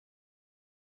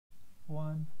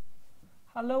one.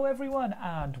 Hello everyone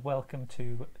and welcome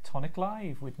to Tonic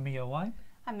Live with me, Owain.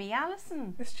 And me,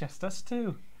 Alison. It's just us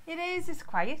two. It is, it's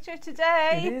quieter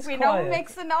today. It is we quiet. know it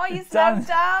makes a noise now,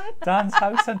 Dan. Dan's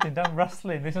house hunting, Dan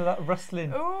rustling. There's a lot of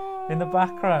rustling Ooh. in the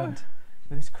background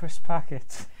with his crisp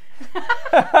packets.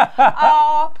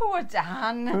 Oh, poor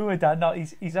Dan. Poor Dan. No,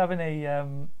 he's having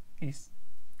a he's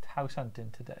house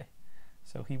hunting today.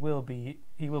 So he will be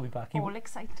back. All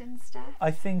exciting stuff.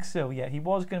 I think so, yeah. He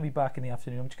was going to be back in the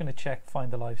afternoon. I'm just going to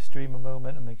find the live stream a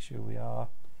moment and make sure we are.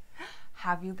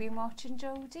 Have you been watching,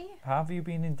 Jodie? Have you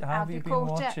been watching?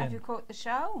 Have you caught the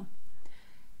show?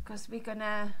 Because we're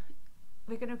gonna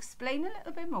explain a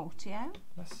little bit more to you.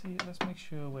 Let's see. Let's make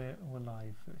sure we're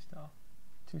live first off.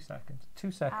 2 seconds.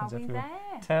 2 seconds. Are we there?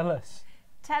 Tell us.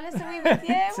 Tell us, are we with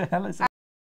you? Tell us. 3,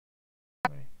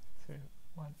 2,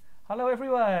 1. Hello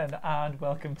everyone and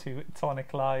welcome to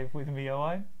Tonic Live with me,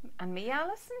 Owain. And me,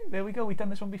 Alison. There we go. We've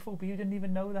done this one before, but you didn't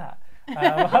even know that.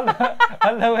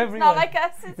 Hello everyone. It's not like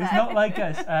us, is it? It's not like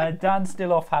us. Dan's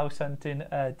still off house hunting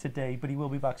today, but he will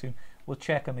be back soon. We'll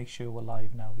check and make sure we're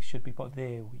live now. We should be.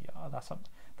 There we are.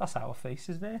 That's our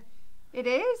faces there. It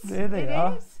is. There they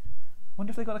are. I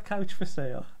wonder if they got a couch for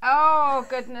sale. Oh,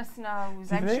 goodness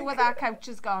knows. I'm sure that couch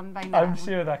is gone by now. I'm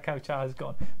sure that couch has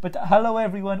gone. But hello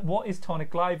everyone, what is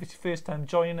Tonic Live? It's your first time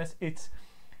joining us. It's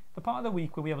the part of the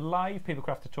week where we have live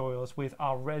papercraft tutorials with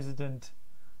our resident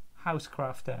house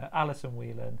crafter, Alison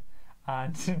Whelan,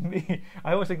 and me.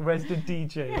 I always think resident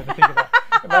DJ when I think of that.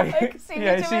 Like,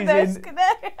 she's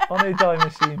on her time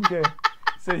machine. Yeah.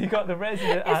 So you got the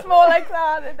resident. It's more like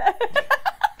that, isn't it?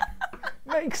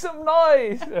 Make some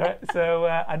noise! Right, so,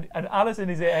 and Alison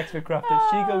is the expert crafter.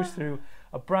 She goes through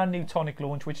a brand new Tonic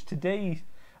launch, which today's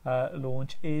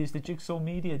launch is the Jigsaw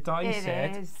Media die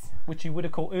set, which you would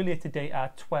have caught earlier today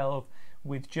at 12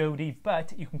 with Jodie,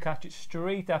 but you can catch it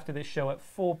straight after this show at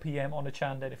 4 PM on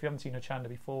Hochanda. If you haven't seen Hochanda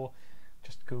before,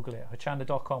 just Google it,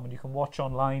 hochanda.com, and you can watch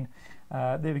online.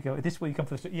 There we go. This is where you come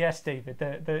for the... Yes, David,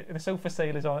 the sofa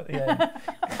sale is on at the end.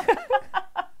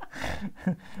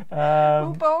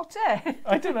 Who bought it?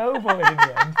 I don't know who bought it in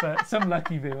the end, but some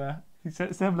lucky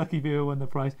viewer won the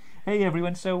prize. Hey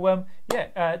everyone, so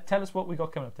tell us what we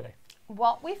got coming up today.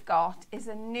 What we've got is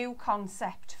a new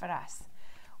concept for us.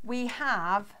 We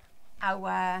have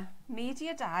our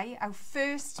media die, our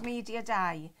first media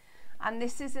die, and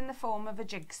this is in the form of a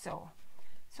jigsaw.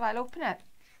 So I'll open it.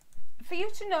 For you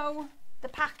to know, the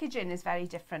packaging is very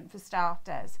different for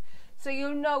starters. So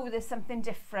you'll know there's something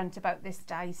different about this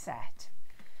die set.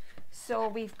 So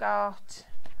we've got,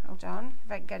 hold on,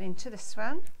 if I can get into this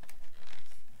one.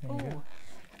 Oh,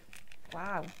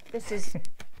 wow, this is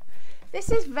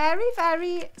very,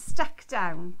 very stuck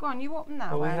down. Go on, you open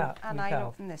that one, and I'll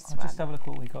open this one. I'll just have a look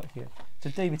what we got here. So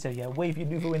David said, yeah, wave your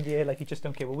Nuvo in the air like you just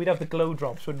don't care. Well, we'd have the glow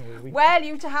drops, wouldn't we? Well,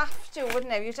 you'd have to,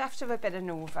 wouldn't you? You'd have to have a bit of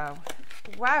Nuvo.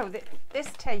 Wow,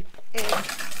 this tape is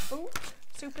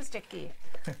super sticky.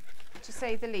 To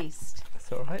say the least.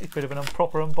 It's all right. It's a bit of an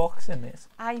improper unboxing, this.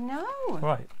 I know.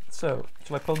 Right. So,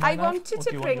 shall I pull mine out? I wanted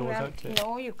to bring them.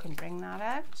 No, you can bring that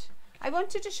out. I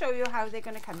wanted to show you how they're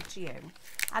going to come to you,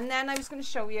 and then I was going to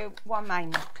show you what mine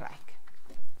look like.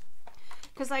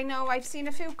 Because I know I've seen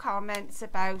a few comments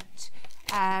about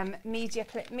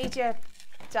media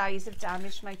dies have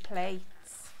damaged my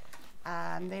plates,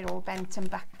 and they're all bent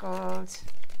and buckled.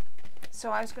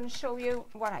 So I was going to show you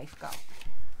what I've got.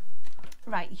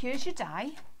 Right, here's your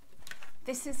die.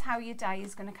 This is how your die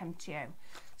is going to come to you.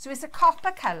 So it's a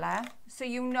copper colour, so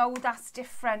you know that's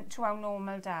different to our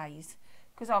normal dies,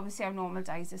 because obviously our normal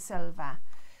dies are silver.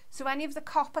 So any of the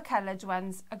copper coloured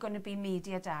ones are going to be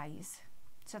media dies.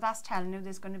 So that's telling you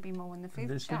there's going to be more in the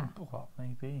future.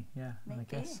 Maybe, yeah, maybe. I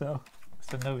guess so.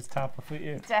 It's a nose tapper for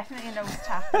you. Definitely a nose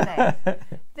tapper there.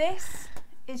 This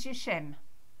is your shim.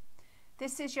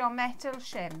 This is your metal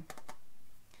shim,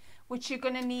 which you're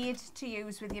going to need to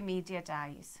use with your media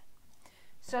dies.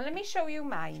 So let me show you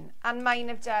mine. And mine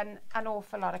have done an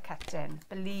awful lot of cutting,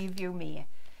 believe you me.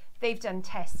 They've done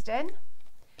testing,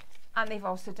 and they've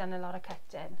also done a lot of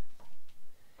cutting.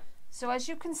 So as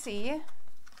you can see,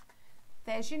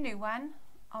 there's your new one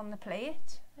on the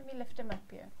plate. Let me lift them up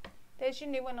here. There's your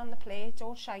new one on the plate,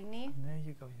 all shiny. And there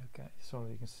you go,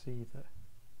 sorry, you can see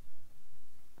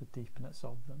the deepness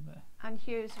of them there. And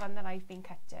here's one that I've been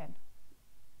cutting.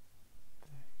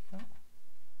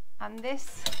 And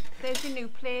there's your new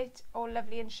plate, all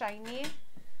lovely and shiny.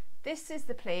 This is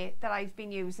the plate that I've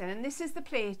been using, and this is the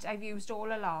plate I've used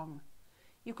all along.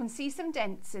 You can see some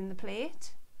dents in the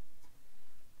plate,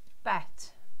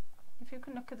 but if you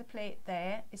can look at the plate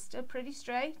there, it's still pretty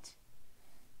straight,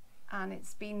 and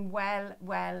it's been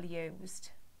well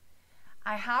used.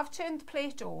 I have turned the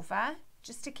plate over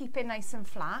just to keep it nice and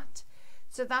flat.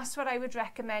 So that's what I would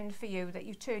recommend for you, that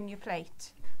you turn your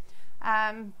plate.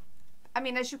 I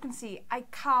mean, as you can see, I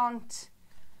can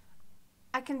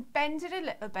bend it a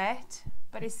little bit,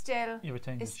 but it's still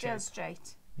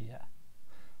straight. Yeah.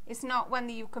 It's not one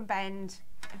that you can bend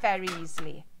very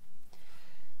easily.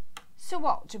 So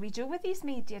what do we do with these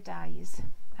media dies?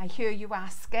 I hear you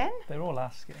asking. They're all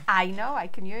asking. I know, I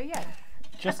can hear you.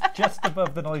 Just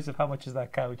above the noise of how much is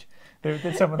that couch,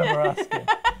 some of them are asking,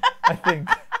 I think.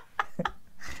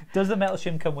 Does the metal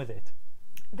shim come with it?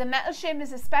 The metal shim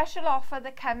is a special offer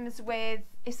that comes with,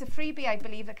 it's a freebie, I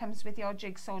believe, that comes with your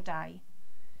Jigsaw die.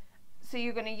 So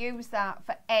you're going to use that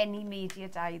for any media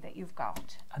die that you've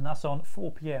got. And that's on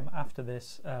 4 p.m. after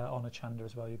this on a Chanda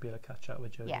as well. You'll be able to catch up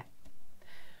with Jodie. Yeah.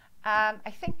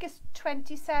 I think it's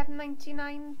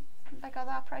 $27.99. Have I got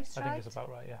that price right? I think it's about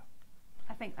right, yeah.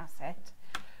 I think that's it.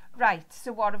 Right,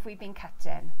 so what have we been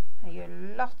cutting? I hear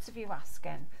lots of you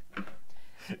asking.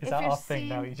 Is that our thing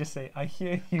now? You just say, I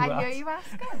hear you asking. I hear you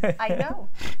asking. I know.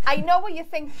 I know what you're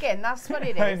thinking. That's what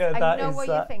it is. I know what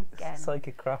you're thinking.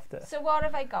 Psychic crafter. So what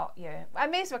have I got you? I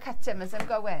may as well cut them as I'm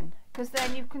going, because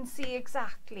then you can see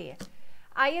exactly.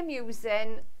 I am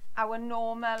using our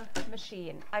normal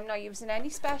machine. I'm not using any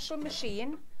special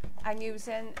machine. I'm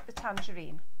using the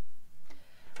tangerine.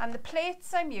 And the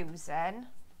plates I'm using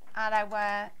are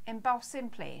our embossing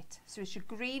plate. So it's your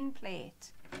green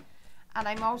plate. And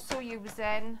I'm also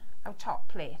using our top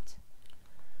plate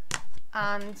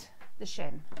and the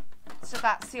shim. So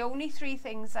that's the only 3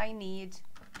 things I need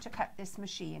to cut this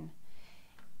machine.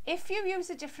 If you use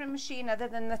a different machine other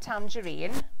than the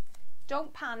tangerine,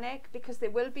 don't panic, because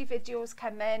there will be videos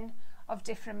coming of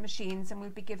different machines and we'll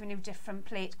be giving you different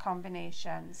plate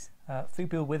combinations. A few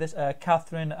people with us.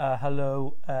 Catherine,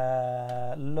 hello.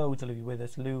 Loads of you with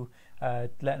us. Lou,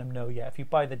 letting them know, yeah, if you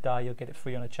buy the die, you'll get it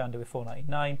free on a Chanda with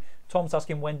 $4.99. Tom's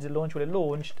asking when did it launch? Well, it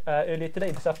launched earlier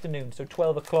today, this afternoon, so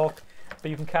 12 o'clock,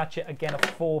 but you can catch it again at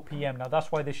 4 p.m. Now,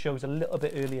 that's why this show's a little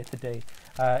bit earlier today,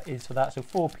 is for that, so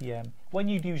 4 p.m. When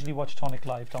you'd usually watch Tonic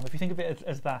Live, Tom, if you think of it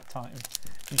as that time,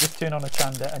 you just turn on a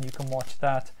Chanda and you can watch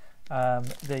that.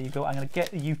 There you go. I'm going to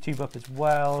get the YouTube up as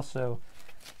well, so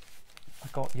I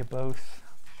got you both.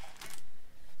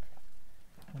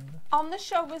 On the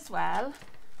show as well,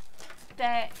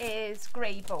 there is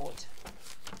grey board.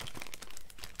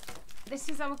 This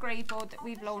is our grey board that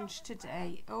we've launched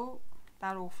today. Oh,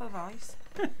 that awful voice.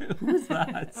 Who's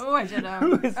that? Oh, I don't know.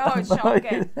 Who is oh, it's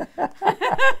shocking.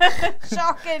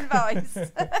 Shocking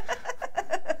voice.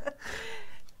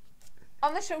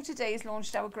 On the show today is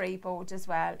launched our grey board as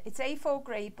well. It's A4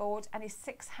 grey board and it's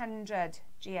 600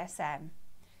 GSM.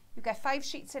 You get 5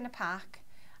 sheets in a pack,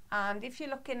 and if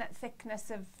you're looking at thickness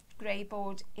of grey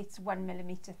board, it's 1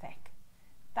 millimetre thick.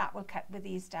 That will cut with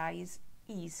these dies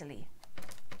easily.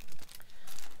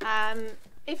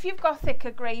 If you've got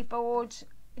thicker grey board,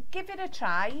 give it a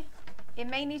try. It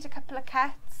may need a couple of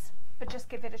cuts, but just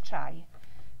give it a try.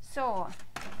 So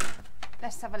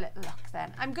let's have a little look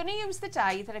then. I'm going to use the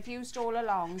die that I've used all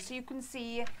along, so you can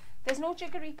see there's no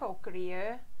jiggery pokery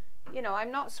here. You know,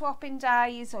 I'm not swapping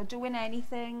dies or doing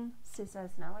anything.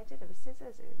 Scissors now. I did it with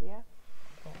scissors earlier.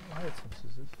 Oh, I had some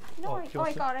scissors. No,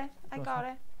 I got it. I got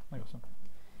it. I got some.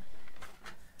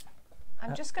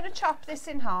 I'm just going to chop this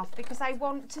in half because I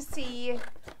want to see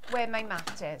where my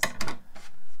mat is.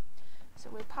 So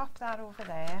we'll pop that over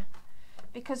there,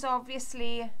 because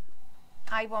obviously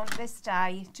I want this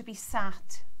die to be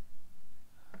sat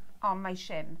on my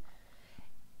shim.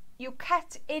 You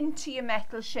cut into your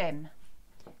metal shim.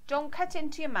 Don't cut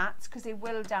into your mats because it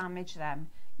will damage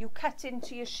them. You cut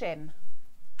into your shim.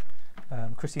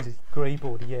 Christy's grey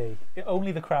board, yay.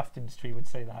 Only the craft industry would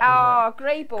say that. Oh,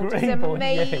 grey board is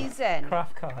amazing.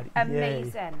 Craft card,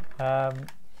 amazing. Yay.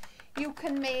 You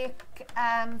can make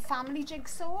family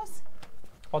jigsaws.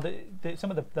 Or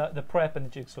some of the prep and the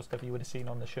jigsaw stuff you would have seen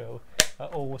on the show are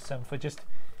awesome for just,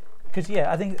 because yeah,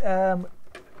 I think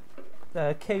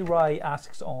Kay Rai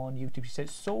asks on YouTube, she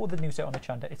says, saw the new set on the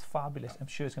Chanda, it's fabulous, I'm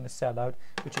sure it's going to sell out,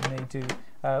 which it may do.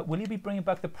 Will you be bringing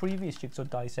back the previous jigsaw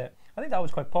die set? I think that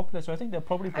was quite popular, so I think they'll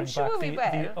probably bring back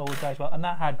the old die as well. And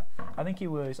that had, I think it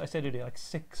was, I said earlier, like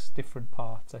 6 different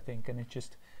parts, I think, and it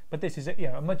just, but this is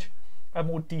a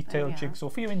more detailed jigsaw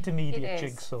for your intermediate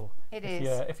jigsaw. It is.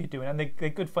 If you're doing, and they're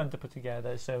good fun to put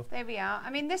together. So there we are. I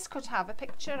mean, this could have a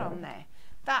picture on there.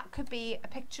 That could be a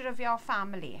picture of your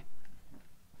family.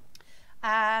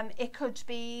 It could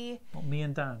be me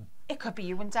and Dan. It could be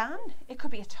you and Dan. It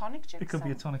could be a Tonic Jigsaw. It could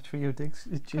be a Tonic Trio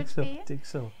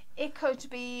jigsaw. It could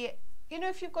be, you know,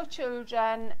 if you've got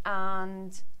children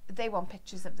and they want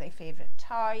pictures of their favourite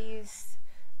toys,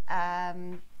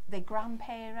 their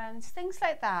grandparents, things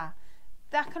like that.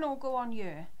 That can all go on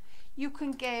you. You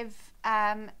can give,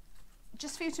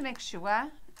 just for you to make sure,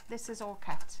 this is all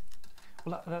cut.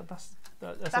 Well, that's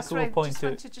That's a cool what I point just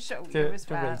wanted to show you as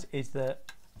well. raise, is that,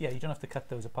 yeah, you don't have to cut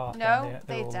those apart. No,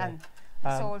 they're done.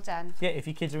 It's all done. Yeah, if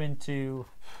your kids are into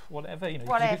whatever, you know,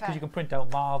 Whatever. because you can print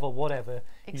out Marvel, whatever,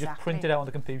 you just print Exactly. it out on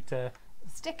the computer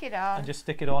Stick it on. and just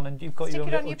stick it on, and you've got Stick your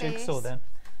own it on little your jigsaw base. then.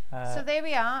 So there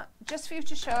we are, just for you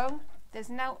to show. There's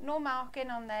no marking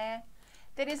on there.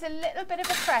 There is a little bit of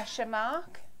a pressure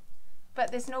mark,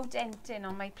 but there's no denting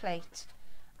on my plate,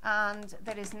 and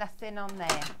there is nothing on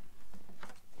there.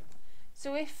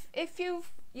 So if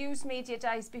you've used media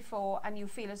dies before and you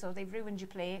feel as though they've ruined your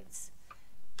plates,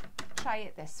 try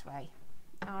it this way.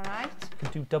 All right. You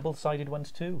can do double-sided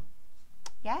ones too.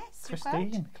 Yes,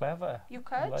 Christine, you could. clever. You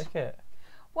could. I like it.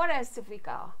 What else have we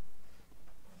got?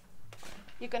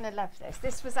 You're going to love this.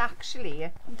 This was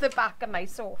actually the back of my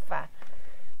sofa.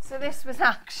 So this was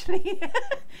actually,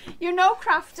 you know,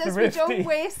 crafters, we don't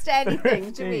waste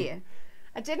anything, do we?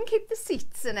 I didn't keep the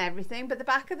seats and everything, but the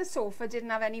back of the sofa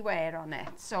didn't have any wear on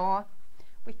it. So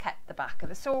we kept the back of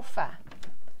the sofa.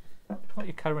 It's not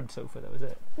your current sofa though, is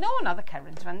it? No, not the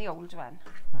current one, the old one.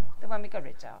 Oh. The one we got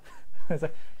rid of. It's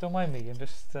like, don't mind me, I'm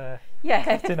just Yeah,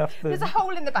 cutting up the... there's a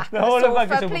hole in the back the of the whole sofa, back of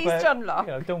the sofa, please but, John Locke.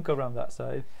 you know, don't go around that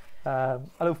side.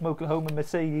 Hello from Oklahoma,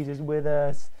 Mercedes is with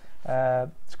us.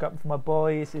 Scrapping for my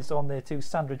boys is on there too.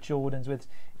 Sandra Jordan's with.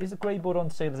 Is the grey board on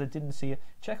sale as I didn't see it?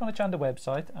 Check on the Chanda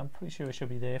website. I'm pretty sure it should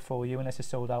be there for you unless it's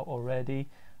sold out already.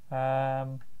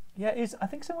 Yeah, I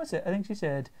think someone said, I think she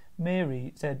said,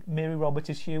 Mary Roberts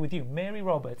is here with you. Mary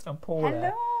Roberts and Paula.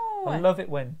 Hello. I love it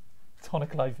when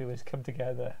Tonic Live viewers come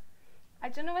together. I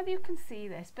don't know whether you can see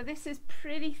this, but this is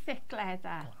pretty thick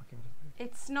leather.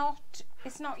 It's not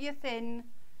your thin.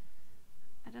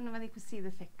 I don't know whether you can see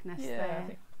the thickness there. I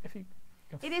think if you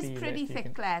can It is feel pretty you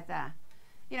thick can... leather.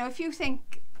 You know, if you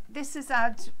think this has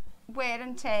had wear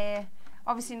and tear,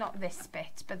 obviously not this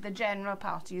bit, but the general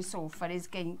part of your sofa is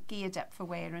geared up for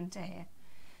wear and tear.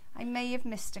 I may have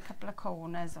missed a couple of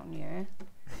corners on you,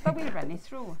 but we'll run it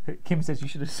through. Kim says you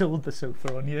should have sold the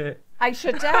sofa on you. I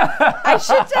should have. I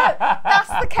should have. That's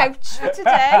the couch for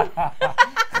today.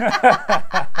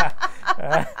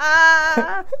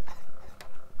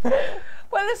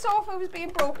 Well, the sofa was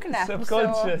being broken up.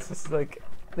 Subconscious, So. it's like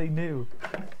they knew.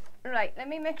 Right, let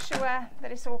me make sure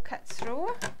that it's all cut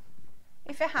through.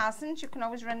 If it hasn't, you can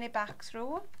always run it back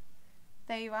through.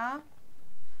 There you are.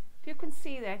 If you can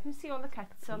see there, you can see all the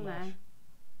cuts on there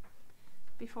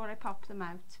before I pop them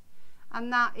out.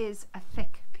 And that is a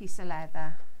thick piece of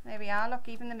leather. There we are, look,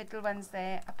 even the middle ones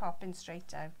there are popping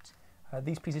straight out.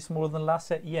 These pieces smaller than the last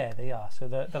set? Yeah, they are. So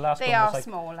the last They one are was like,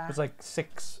 smaller. was like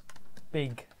 6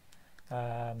 big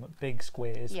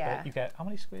squares. Yeah. But you get, how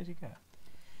many squares you get?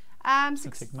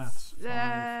 Six, maths.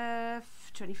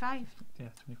 25. Yeah,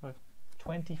 25.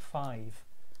 25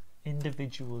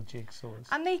 individual jigsaws.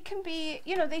 And they can be,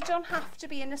 you know, they don't have to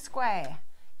be in a square.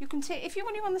 You can take, if you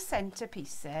only want the centre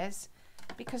pieces,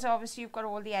 because obviously you've got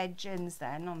all the edgings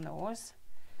then on those.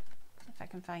 If I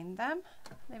can find them.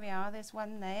 There we are, there's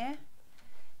one there.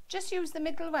 Just use the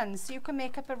middle ones so you can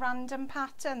make up a random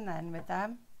pattern then with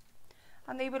them.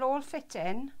 And they will all fit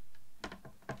in.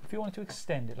 If you wanted to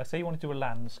extend it, let's say you want to do a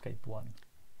landscape one.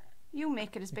 You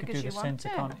make it as big as you want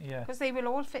it. Yeah. Because they will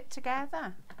all fit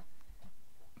together.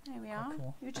 There we are.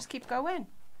 Cool. You just keep going.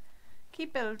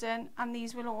 Keep building and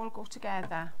these will all go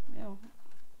together. You know,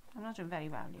 I'm not doing very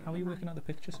well here. How are you working out the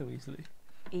picture so easily?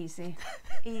 Easy.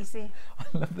 Easy.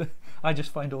 I love the, I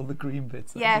just find all the green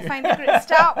bits. Yeah, find the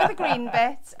start with the green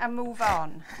bits and move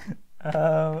on.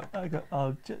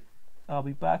 I'll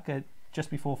be back at just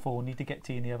before 4. Need to get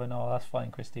tea in the oven. Oh, that's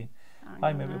fine, Christine.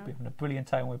 I maybe we'll be having a brilliant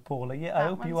time with Paula. Yeah, I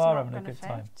hope you are having a good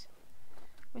time.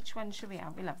 Which one should we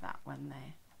have? We'll have that one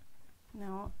there.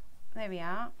 No, there we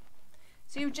are.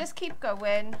 So you just keep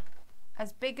going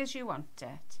as big as you want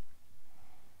it.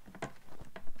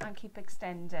 And keep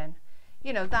extending.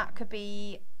 You know, that could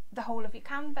be the whole of your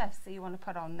canvas that you want to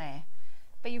put on there.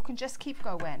 But you can just keep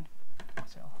going.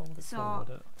 So I'll hold it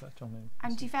forward.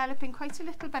 I'm developing quite a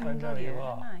little bundle here,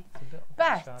 aren't I?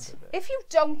 But if you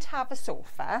don't have a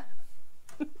sofa,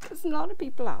 because a lot of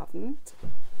people haven't,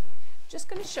 I'm just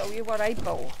going to show you what I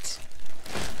bought.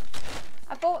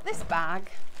 I bought this bag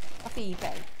off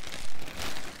eBay.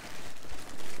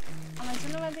 And I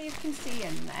don't know whether you can see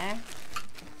in there,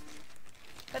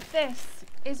 but this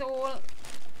is all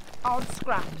odd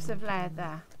scraps of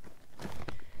leather.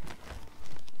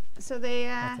 So they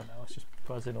I don't know, it's just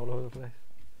buzzing all over the place.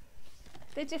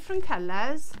 They're different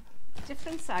colours,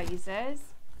 different sizes.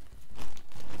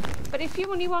 But if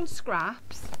you only want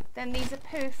scraps, then these are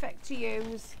perfect to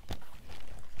use.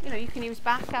 You know, you can use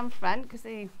back and front because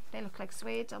they look like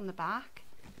suede on the back.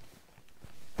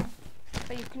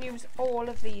 But you can use all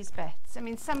of these bits. I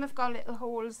mean, some have got little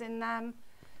holes in them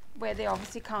where they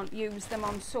obviously can't use them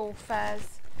on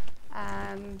sofas.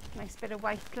 Nice bit of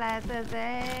white leather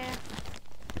there.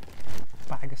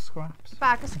 Bag of scraps.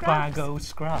 Bag of scraps. Bag of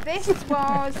scraps. This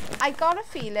was, I got a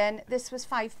feeling this was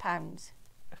 £5.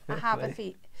 I have a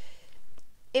feeling.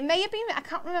 It may have been, I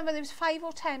can't remember, it was £5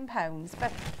 or £10,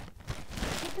 but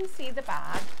you can see the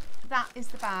bag. That is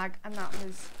the bag, and that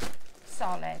was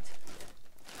solid.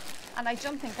 And I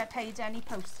don't think I paid any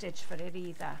postage for it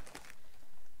either.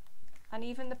 And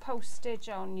even the postage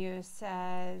on you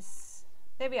says,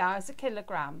 there we are, it's a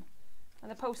kilogram. And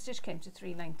the postage came to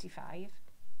 £3.95.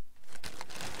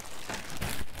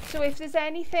 So if there's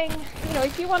anything, you know,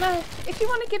 if you wanna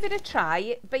give it a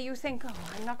try, but you think, oh,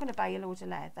 I'm not gonna buy a load of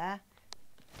leather,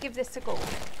 give this a go.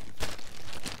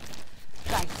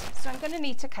 Right, so I'm gonna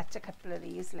need to cut a couple of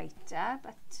these later,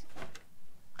 but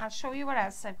I'll show you what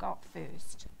else I've got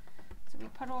first. So we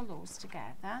put all those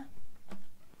together.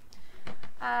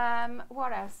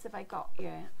 What else have I got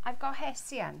here? I've got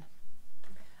hessian.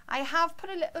 I have put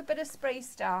a little bit of spray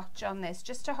starch on this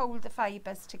just to hold the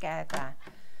fibres together.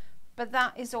 But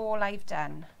that is all I've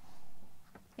done.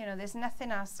 You know, there's nothing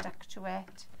else stuck to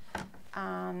it.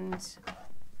 And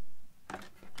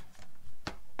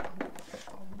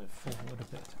hold it forward a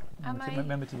bit.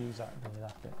 Remember to use that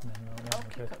bit. And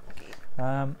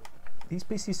then these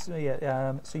pieces, so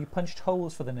you punched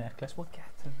holes for the necklace. We'll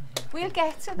get to them. We'll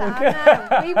get to that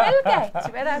now. We will get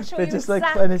to it. I'll show you exactly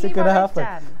like, when is it going to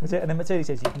happen? Is it? And then Matilda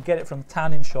says you can get it from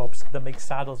tanning shops that make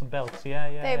saddles and belts.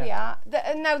 There we are.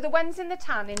 Now the ones in the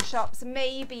tanning shops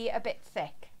may be a bit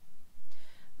thick.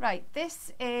 Right,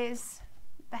 this is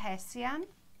the hessian.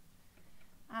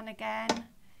 And again,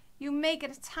 you may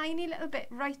get a tiny little bit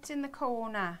right in the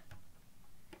corner.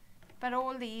 But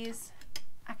all these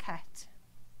are cut.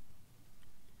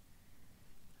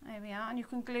 There we are, and you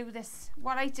can glue this.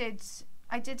 What I did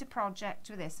a project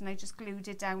with this, and I just glued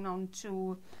it down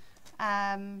onto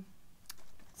some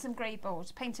grey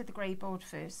board, painted the grey board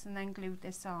first, and then glued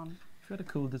this on. If you had a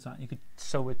cool design, you could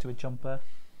sew it to a jumper.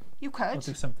 You could, or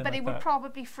do something but like it would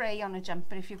probably fray on a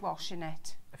jumper if you're washing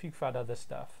it. If you've had other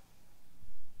stuff.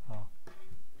 Oh.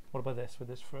 What about this? Would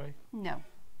this fray? No.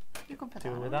 You can put that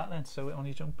on. Do it with that then, sew it on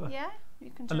your jumper. Yeah, you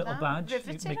can do a little that. badge.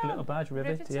 Rivet you make it a little badge,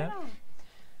 rivet, it on.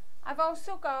 I've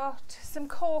also got some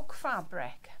cork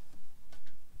fabric.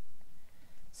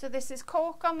 So this is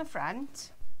cork on the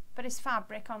front, but it's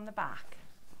fabric on the back.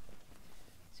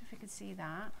 So if you can see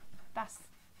that, that's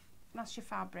your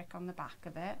fabric on the back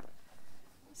of it.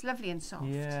 It's lovely and soft.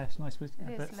 Yeah, it's nice, but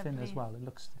a bit thin as well. It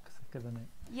looks thicker than it.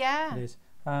 Yeah. It is.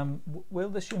 Will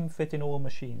the shim fit in all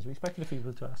machines? We expected a few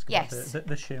people to ask about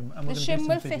the shim. And the shim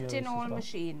will fit in all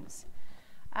machines.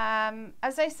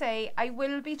 As I say, I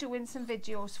will be doing some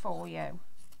videos for you.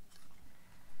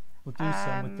 We'll do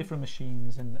some with different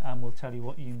machines, and we'll tell you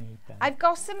what you need then. I've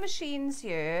got some machines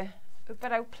here,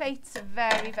 but our plates are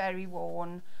very, very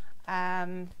worn. So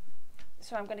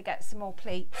I'm going to get some more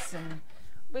plates, and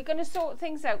we're going to sort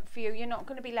things out for you. You're not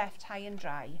going to be left high and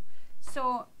dry.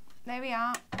 So there we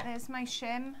are. There's my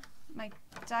shim, my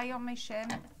dye on my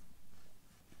shim.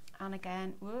 And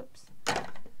again, whoops.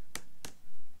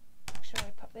 Make sure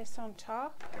I put this on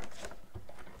top.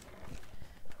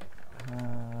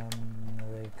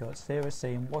 There you go. Sarah's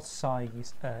saying, what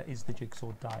size is the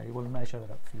jigsaw die? We'll measure that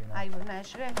up for you now. I will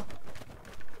measure it.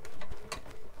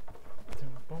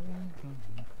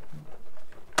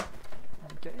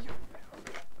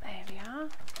 There we are.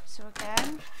 So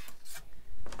again,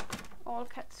 all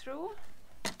cut through.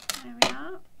 There we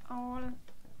are.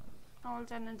 All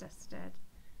done and dusted.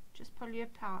 Just pull your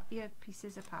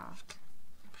pieces apart.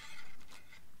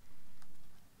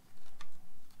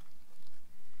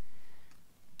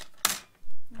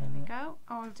 There we go,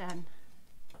 all done.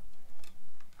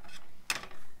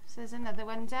 So there's another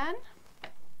one done.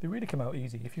 They really come out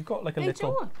easy. If you've got like a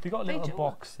little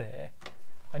box there,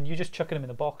 and you're just chucking them in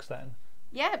the box then.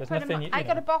 Yeah, put them. I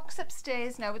got a box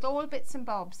upstairs now with all bits and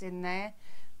bobs in there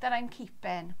that I'm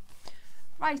keeping.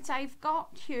 Right, I've got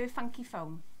here funky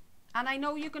foam, and I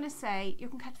know you're going to say you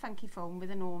can cut funky foam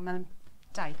with a normal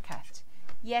die cut.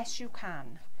 Yes, you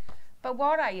can. But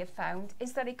what I have found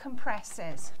is that it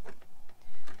compresses.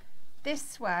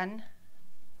 This one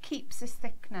keeps its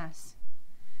thickness.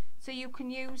 So you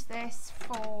can use this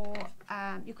for,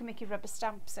 you can make your rubber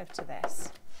stamps out of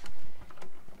this.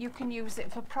 You can use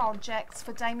it for projects,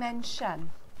 for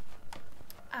dimension.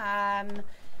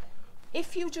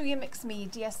 If you do your mixed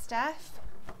media stuff,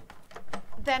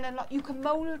 then you can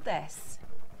mould this.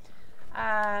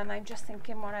 And I'm just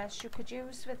thinking what else you could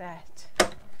use with it.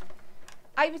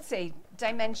 I would say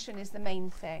dimension is the main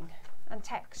thing, and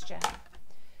texture.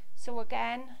 So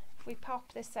again, if we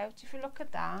pop this out, if you look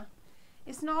at that,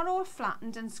 it's not all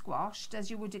flattened and squashed as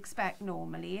you would expect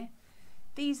normally.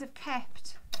 These have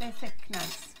kept their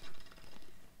thickness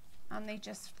and they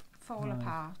just fall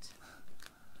apart.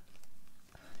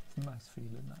 It's a nice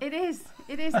feeling, that. It is,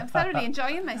 it is. I'm thoroughly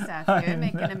enjoying myself here,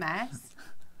 making a mess.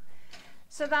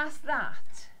 So that's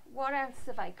that. What else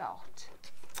have I got?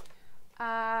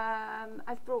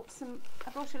 I've brought a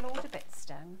load of bits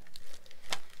down.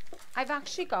 I've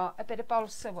actually got a bit of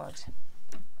balsa wood.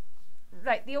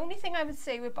 Right, the only thing I would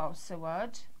say with balsa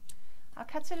wood, I'll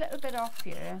cut a little bit off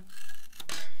here.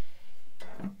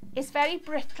 It's very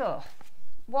brittle.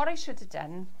 What I should have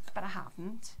done, but I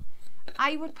haven't,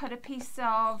 I would put a piece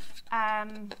of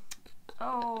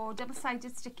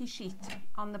double-sided sticky sheet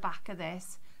on the back of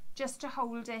this, just to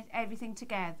hold everything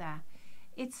together.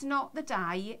 It's not the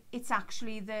dye, it's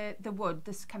actually the wood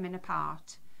that's coming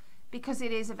apart, because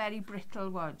it is a very brittle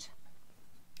wood.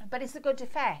 But it's a good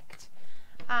effect.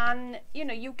 And you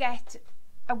know, you get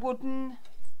a wooden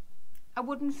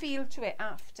feel to it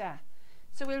after.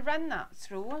 So we'll run that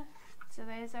through. So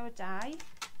there's our dye.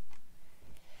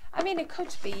 I mean, it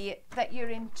could be that you're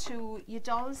into your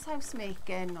doll's house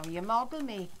making or your model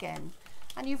making,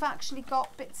 and you've actually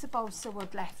got bits of balsa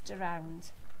wood left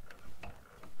around.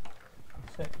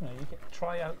 So, you know,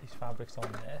 try out these fabrics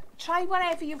on there. Try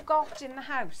whatever you've got in the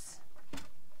house.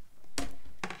 So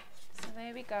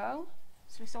there we go.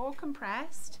 So it's all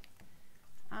compressed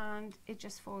and it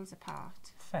just falls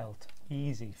apart. Felt,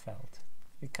 easy felt.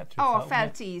 You cut through felt. Oh,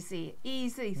 felt easy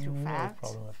through no felt. No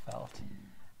problem with felt.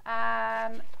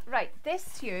 Right,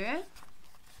 this here,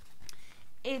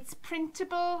 it's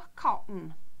printable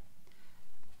cotton.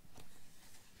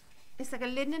 It's like a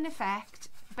linen effect,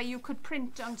 but you could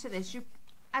print onto this.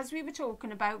 As we were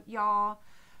talking about, you're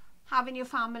having your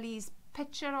family's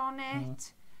picture on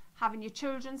it, having your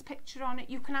children's picture on it,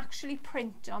 you can actually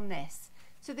print on this.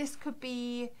 So this could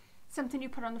be something you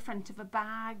put on the front of a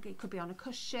bag, it could be on a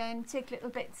cushion, take little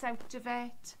bits out of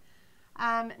it.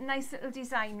 Nice little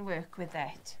design work with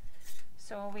it.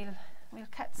 So we'll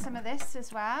cut some of this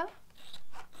as well.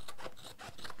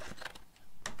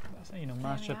 So, you know,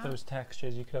 match up those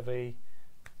textures. You could have a,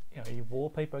 you know, your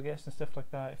wallpaper, I guess, and stuff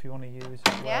like that if you want to use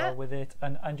as well with it,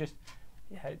 and just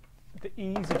the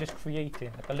ease of just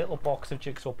creating like a little box of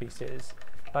jigsaw pieces.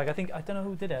 Like I don't know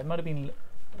who did it. It might have been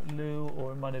Lou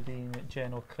or it might have been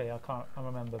Jen or Claire. I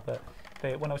remember, but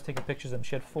when I was taking pictures of them,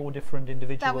 she had 4 different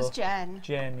individual. That was Jen.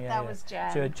 Jen, yeah. That was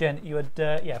Jen. So Jen, you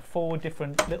had 4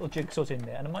 different little jigsaws in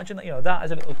there, and imagine that, you know, that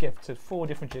as a little gift. So 4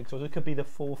 different jigsaws. It could be the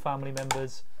 4 family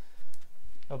members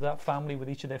of that family with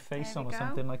each of their face on, or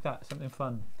something like that. Something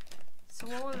fun. So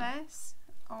all this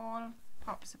all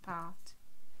pops apart.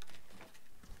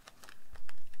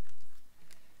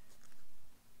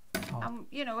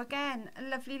 You know, again, a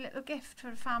lovely little gift for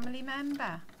a family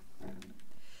member.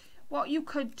 What you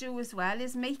could do as well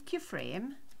is make your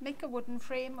frame, make a wooden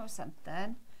frame or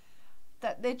something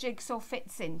that the jigsaw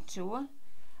fits into,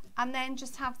 and then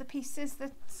just have the pieces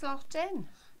that slot in,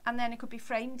 and then it could be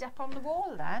framed up on the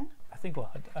wall then. I think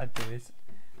what I'd do is,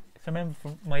 if I remember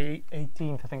from my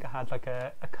 18th, I think I had like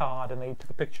a card and they took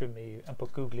a picture of me and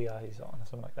put googly eyes on or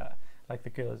something like that. Like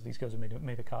these girls have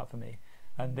made a card for me,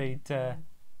 and they'd.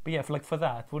 But yeah, for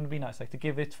that, wouldn't it be nice, like to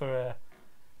give it for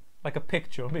a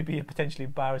picture, or maybe a potentially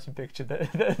embarrassing picture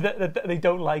that they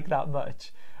don't like that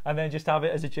much, and then just have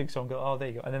it as a jigsaw and go, oh, there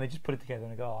you go, and then they just put it together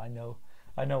and go, oh, I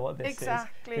know what this is.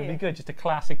 It'd be good, just a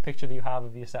classic picture that you have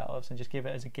of yourselves, and just give it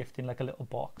as a gift in like a little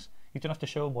box. You don't have to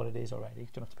show them what it is already. You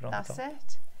don't have to put it on the top.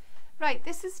 That's it. Right,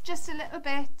 this is just a little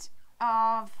bit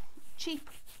of cheap,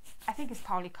 I think it's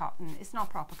polycotton. It's not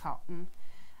proper cotton.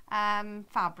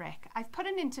 Fabric. I've put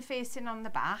an interfacing on the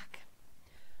back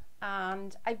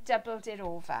and I've doubled it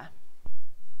over.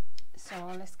 So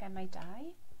let's get my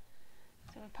dye.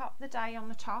 So we'll pop the dye on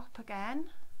the top again.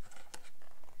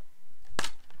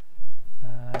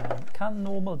 Can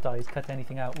normal dyes cut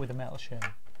anything out with emulsion?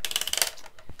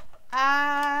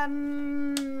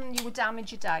 You would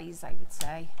damage your dyes, I would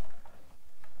say.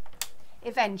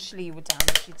 Eventually you would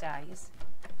damage your dyes.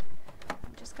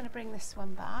 I'm just going to bring this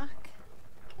one back.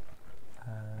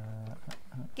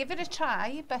 Give it a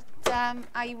try, but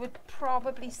I would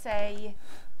probably say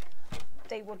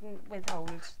they wouldn't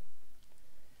withhold.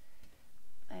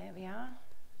 There we are.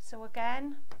 So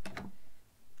again,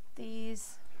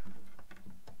 these,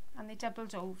 and they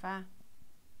doubled over.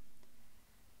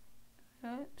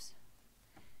 Oops.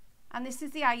 And this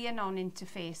is the iron-on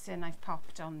interfacing I've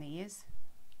popped on these.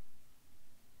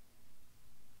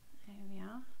 There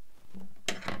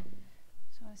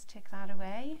just take that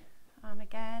away. And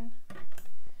again,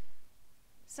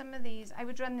 some of these, I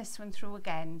would run this one through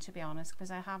again, to be honest,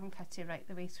 because I haven't cut it right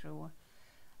the way through.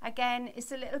 Again,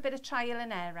 it's a little bit of trial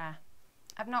and error.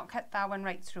 I've not cut that one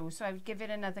right through, so I would give it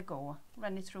another go.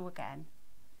 Run it through again.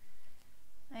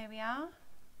 There we are.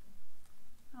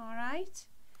 All right.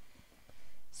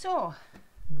 So,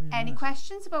 Really any nice.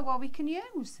 questions about what we can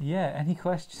use? Yeah, any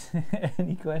questions?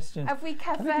 Any questions? Have we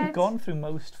covered? I think we've gone through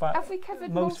most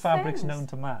fabrics things? known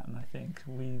to man. I think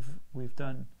we've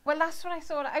done. Well, that's what I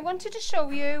thought. I wanted to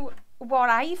show you what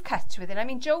I've cut with it. I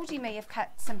mean, Jodie may have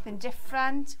cut something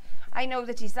different. I know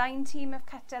the design team have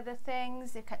cut other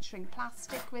things. They've cut shrink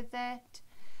plastic with it.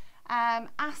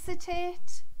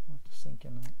 Acetate. I'm just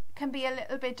thinking that. Can be a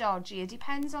little bit dodgy. It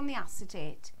depends on the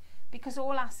acetate, because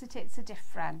all acetates are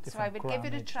different. So I would give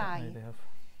it a try.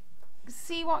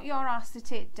 See what your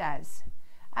acetate does.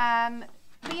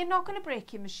 But you're not going to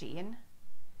break your machine.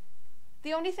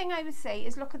 The only thing I would say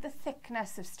is look at the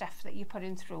thickness of stuff that you're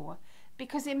putting through,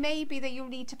 because it may be that you'll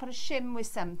need to put a shim with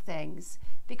some things,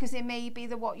 because it may be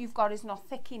that what you've got is not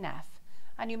thick enough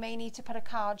and you may need to put a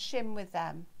card shim with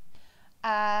them.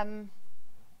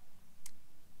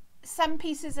 Some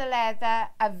pieces of leather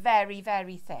are very,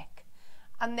 very thick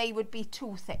and they would be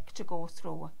too thick to go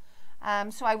through.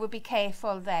 So I would be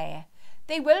careful there.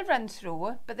 They will run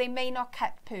through, but they may not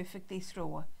cut perfectly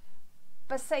through.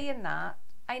 But saying that,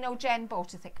 I know Jen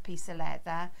bought a thick piece of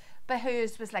leather, but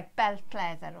hers was like belt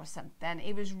leather or something.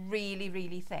 It was really,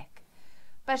 really thick.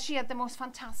 But she had the most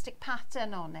fantastic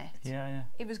pattern on it. Yeah, yeah.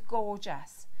 It was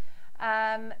gorgeous.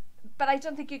 But I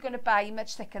don't think you're going to buy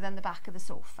much thicker than the back of the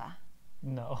sofa.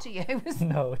 No. To use.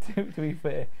 No, to be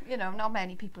fair. You know, not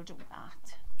many people do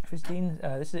that. Christine,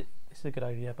 this is a good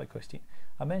idea by Christine.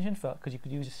 I mentioned felt because you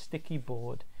could use a sticky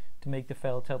board to make the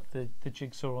felt help the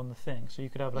jigsaw on the thing. So you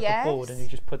could have like a board and you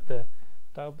just put the...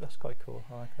 That's quite cool.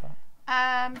 I like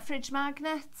that. Fridge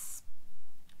magnets.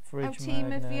 Fridge our team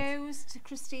magnets. have used.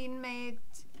 Christine made...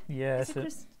 Yeah,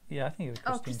 Yeah, I think it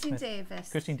was Christine Smith. Davis.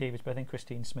 Christine Davis, but I think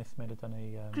Christine Smith might have done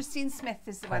a... Christine Smith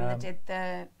is the one that did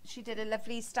the... She did a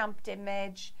lovely stamped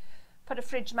image, put a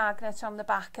fridge magnet on the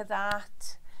back of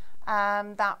that.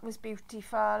 That was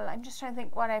beautiful. I'm just trying to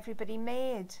think what everybody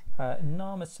made.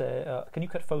 Norma said, can you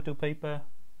cut photo paper?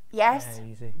 Yes. Yeah,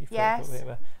 easy. Yes. Photo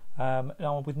paper.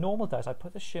 Now with normal dies, I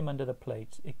put the shim under the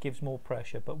plate. It gives more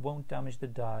pressure, but won't damage the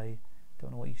die.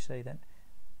 Don't know what you say then.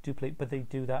 Duplicate, but they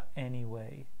do that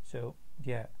anyway. So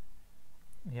yeah.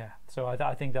 So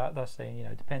I think that's saying, you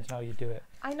know, it depends on how you do it.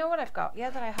 I know what I've got.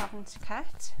 Yeah, that I haven't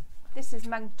cut. This is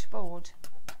mount board,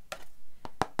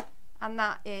 and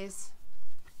that is.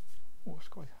 Oh, it's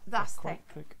quite. That's quite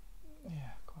thick.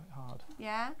 Yeah, quite hard.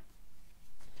 Yeah.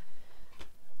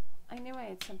 I knew I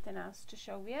had something else to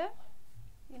show you.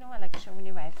 You know, I like showing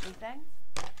you everything.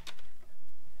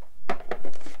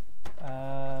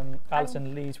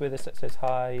 Alison Lee's with us. It says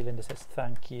hi. Linda says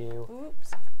thank you.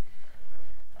 Oops.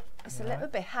 It's a little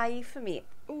bit high for me.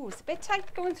 Ooh, it's a bit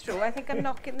tight going through. I think I'm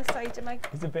knocking the side of my...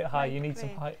 It's a bit high. You need some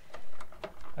height.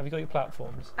 Have you got your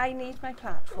platforms? I need my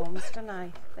platforms, don't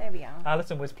I? There we are.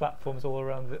 Alison wears platforms all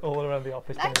around the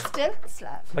office. Like stilts,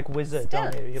 love. Like Wizard,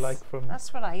 aren't you? You like from...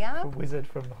 That's what I am. From Wizard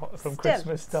from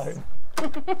Christmas time.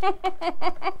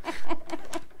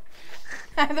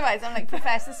 Otherwise, I'm like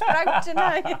Professor Sprout, don't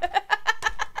I?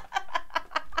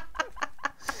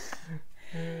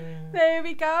 There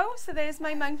we go. So there's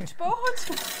my mount board,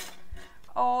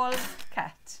 all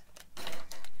cut.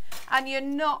 And you're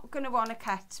not going to want to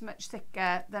cut much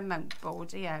thicker than mount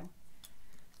board, are you?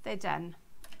 They're done,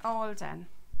 all done.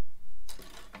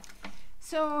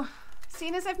 So,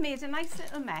 seeing as I've made a nice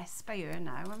little mess by here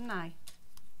now, haven't I?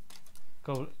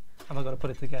 Go. Have I got to put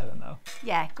it together now?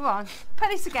 Yeah, go on. Put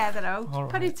it together, though. All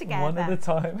Put right. it together. One at a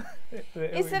time.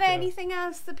 Is there anything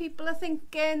else that people are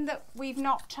thinking that we've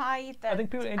not tried that I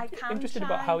think people are interested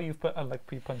about how you've put like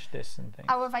pre-punched this and things.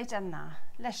 How have I done that?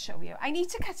 Let's show you. I need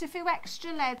to cut a few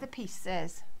extra leather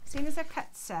pieces. Seeing as I've cut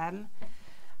some,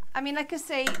 I mean, like I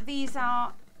say, these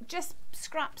are just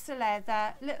scraps of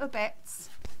leather, little bits,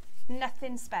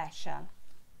 nothing special.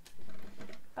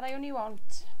 But I only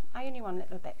want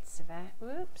little bits of it.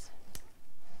 Whoops.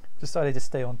 Decided to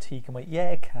stay on tea can wait.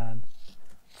 Yeah, it can.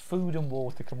 Food and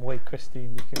water can wait,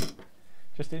 Christine. You can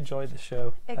just enjoy the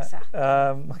show. Exactly.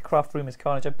 My craft room is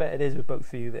carnage. I bet it is with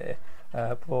both of you there.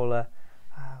 Paula.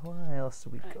 What else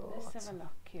have we got? Let's have a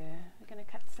look here. We're going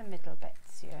to cut some middle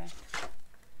bits here.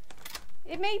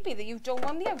 It may be that you don't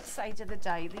want the outside of the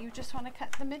die, that you just want to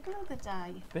cut the middle of the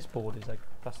die. This board is like,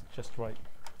 that's just right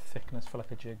thickness for like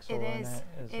a jigsaw. It is.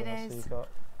 It is. So you've got,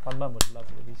 my mum would love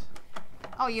these.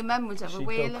 Oh, your mum would have a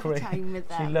whale of a time with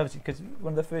that. She loves it, because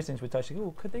one of the first things we touched,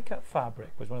 oh, could they cut fabric?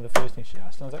 Was one of the first things she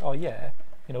asked. And I was like, oh yeah,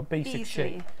 you know, basic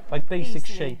shape, like basic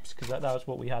shapes, because that was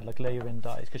what we had, like layering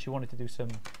dyes, because she wanted to do some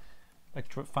like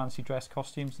fancy dress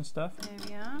costumes and stuff. There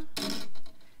we are.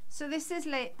 So this is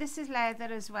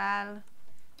leather as well,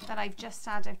 that I've just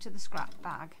had out of the scrap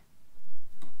bag.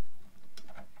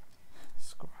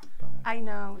 Scrap bag. I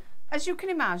know. As you can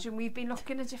imagine, we've been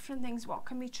looking at different things. What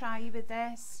can we try with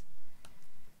this?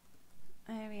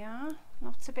 There we are.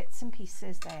 Lots of bits and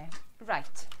pieces there.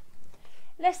 Right.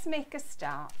 Let's make a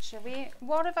start, shall we?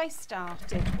 What have I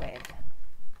started with?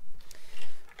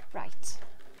 Right.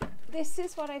 This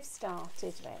is what I've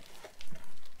started with.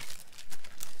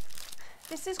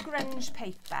 This is grunge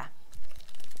paper.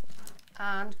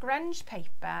 And grunge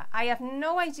paper, I have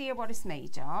no idea what it's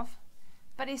made of,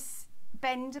 but it's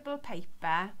bendable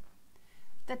paper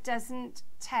that doesn't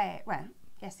tear. Well,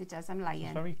 yes it does, I'm lying.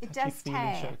 It's very it does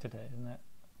tear. show today, isn't it?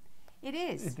 It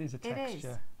is. It is a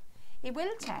texture. It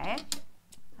will tear,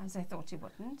 as I thought it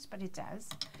wouldn't, but it does.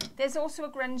 There's also a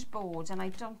grunge board, and I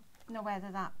don't know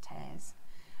whether that tears.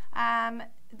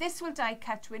 This will die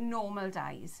cut with normal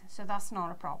dies, so that's not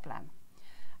a problem.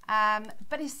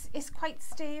 But it's quite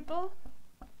stable,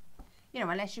 you know,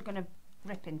 unless you're going to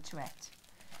rip into it.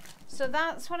 So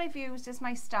that's what I've used as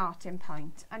my starting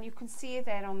point, and you can see it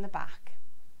there on the back.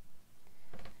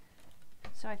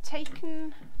 So I've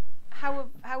taken, how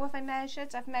have I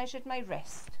measured? I've measured my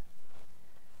wrist.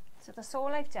 So that's all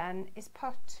I've done, is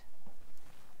put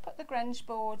the grunge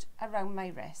board around my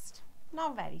wrist.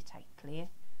 Not very tightly,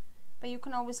 but you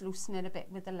can always loosen it a bit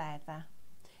with the leather.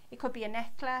 It could be a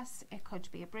necklace, it could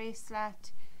be a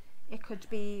bracelet, it could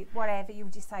be whatever you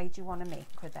decide you want to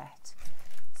make with it.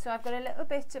 So I've got a little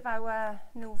bit of our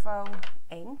Nouveau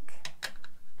ink,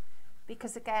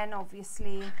 because again,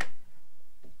 obviously,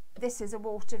 this is a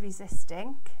water resist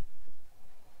ink.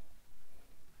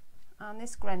 And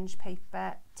this grunge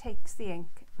paper takes the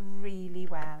ink really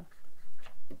well.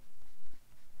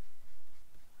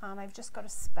 And I've just got a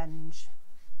sponge.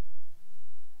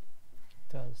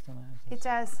 It does, doesn't it? It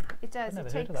does, it does. I've never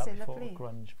it heard of takes that it before, lovely.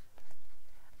 grunge.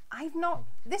 I've not,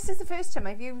 this is the first time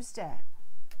I've used it.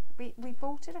 We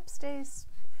bought it upstairs.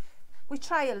 We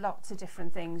try lots of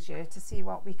different things here to see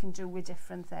what we can do with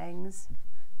different things.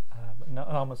 Not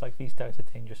almost like these days are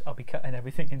dangerous. I'll be cutting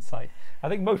everything inside. I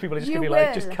think most people are just going to be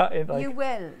like, just cut it. Like, you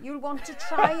will. You'll want to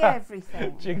try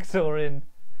everything. Jigsaw in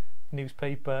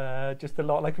newspaper, just a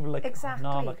lot. Like people are like, exactly.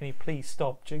 Oh, no, can you please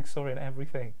stop jigsaw in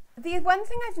everything? The one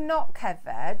thing I've not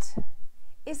covered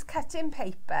is cutting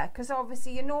paper, because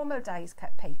obviously your normal dies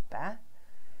cut paper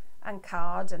and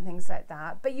card and things like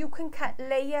that, but you can cut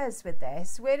layers with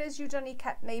this, whereas you'd only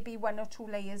cut maybe 1 or 2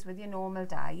 layers with your normal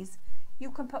dies.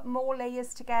 You can put more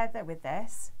layers together with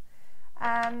this.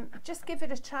 Just give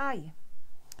it a try.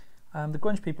 The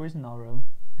grunge paper isn't our own.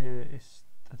 It's,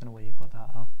 I don't know where you got that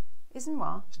out. Isn't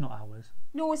what? It's not ours.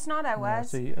 No, it's not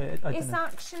ours. No, see, it's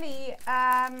actually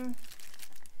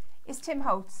it's Tim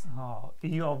Holtz. Oh,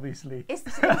 you obviously. It's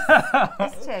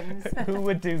Tim's. Who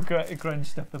would do grunge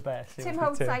stuff the best? Tim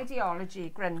Holtz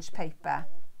Ideology grunge paper.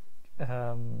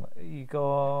 You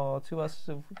got, who else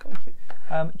have we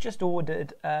got? Just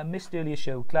ordered, missed earlier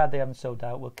show, glad they haven't sold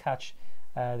out. We'll catch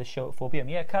the show at 4 PM.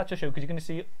 Yeah, catch a show, because you're going to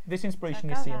see this inspiration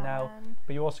you're seeing now,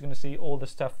 but you're also going to see all the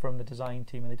stuff from the design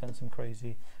team, and they've done some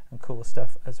crazy and cool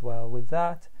stuff as well with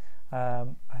that. I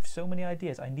have so many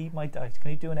ideas. I need my dice.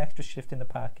 Can you do an extra shift in the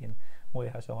packing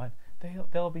warehouse? Oh,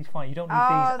 they'll be fine. You don't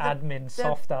need these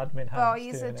soft admin hands.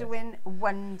 Boys are doing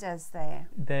wonders there.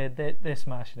 They're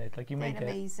smashing it. Like you make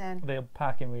amazing. They're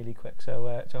packing really quick.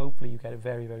 So hopefully you get it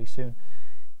very, very soon.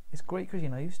 It's great because, you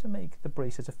know, I used to make the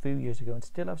bracelets a few years ago and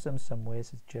still have some somewhere,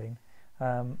 says Jane.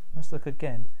 Let's look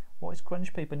again. What is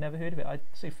grunge paper? Never heard of it. I'd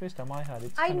say first time I had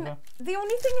it. The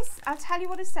only thing is, I'll tell you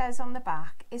what it says on the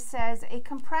back. It says a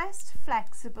compressed,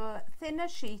 flexible, thinner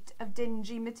sheet of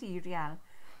dingy material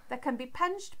that can be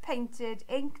punched, painted,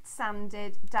 inked,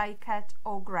 sanded, die cut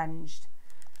or grunged.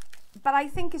 But I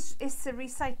think it's a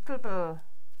recyclable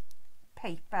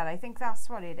paper. I think that's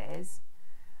what it is.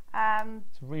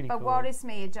 It's really but cool. what it's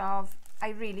made of, I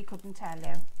really couldn't tell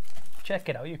you. Check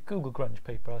it out. You Google grunge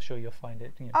paper. I'm sure you'll find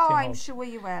it. You know, oh, I'm sure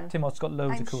you will. Tim Ott's got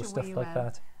loads of cool stuff like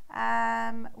that.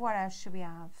 What else should we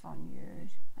have on you?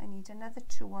 I need another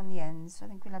 2 on the ends. So I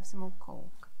think we'll have some more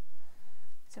cork.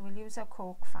 So we'll use our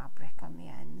cork fabric on the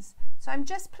ends. So I'm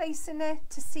just placing it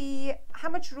to see how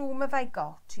much room have I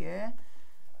got here.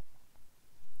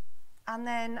 And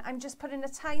then I'm just putting a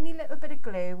tiny little bit of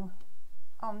glue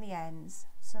on the ends.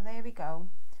 So there we go.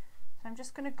 So I'm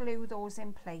just going to glue those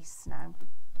in place now.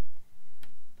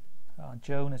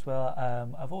 Joan as well.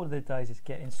 I've ordered the dies. It's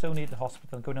getting so near the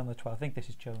hospital. I'm going on the 12th. I think this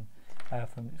is Joan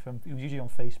from it was usually on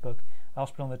Facebook.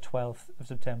 Hospital on the 12th of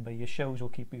September. Your shows will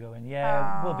keep you going.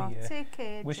 Yeah, we'll be here. Take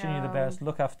care, Wishing Joan. you the best.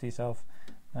 Look after yourself.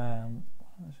 I'm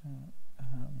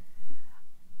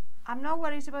not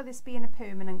worried about this being a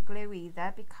permanent glue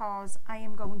either, because I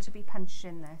am going to be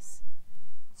punching this.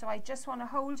 So I just want to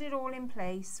hold it all in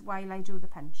place while I do the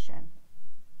punching.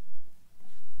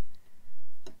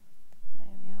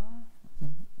 There we are.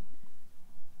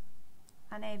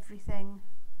 And everything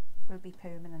will be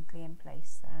permanently in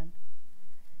place then.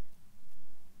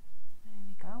 There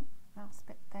we go. Last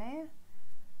bit there.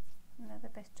 Another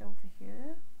bit over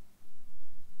here.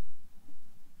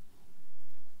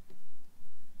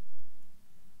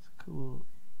 Cool.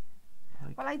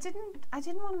 Well, I didn't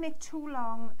want to make too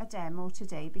long a demo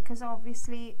today, because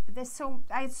obviously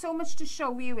I had so much to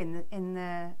show you in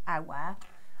the hour,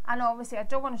 and obviously I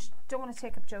don't want to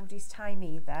take up Jodie's time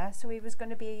either. So it was going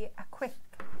to be a quick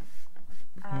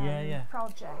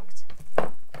project.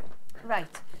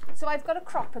 Right. So I've got a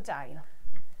crocodile.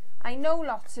 I know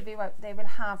lots of you out there will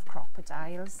have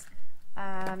crocodiles,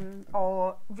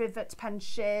 or rivet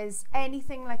punches,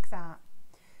 anything like that.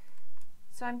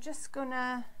 So I'm just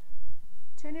gonna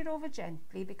turn it over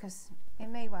gently, because it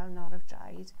may well not have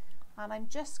dried, and I'm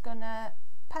just gonna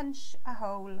punch a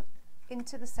hole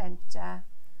into the centre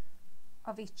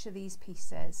of each of these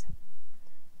pieces.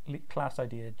 Class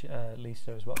idea,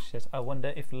 Lisa, as well. She says, I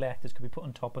wonder if letters could be put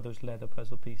on top of those leather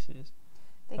puzzle pieces.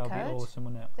 That would be awesome,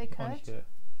 wouldn't it? They could.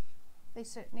 They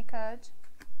certainly could.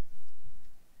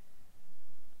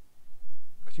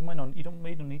 Because you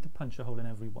don't need to punch a hole in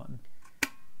every one.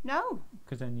 No.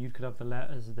 Because then you could have the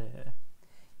letters there.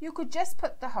 You could just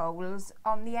put the holes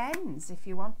on the ends if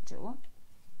you want to.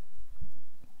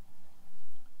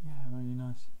 Yeah, really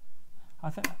nice.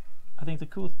 I think the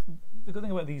good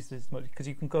thing about these is because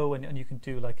you can go and you can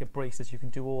do like a bracelets, you can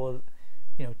do all,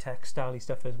 textile-y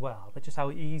stuff as well. But just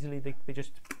how easily they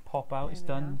just pop out. It's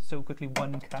done so quickly,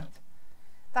 one cut.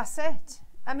 That's it.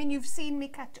 I mean, you've seen me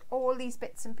cut all these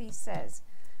bits and pieces,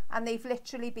 and they've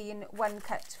literally been one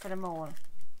cut for them all.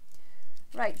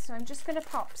 Right, so I'm just going to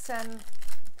pop some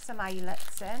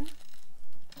eyelets in.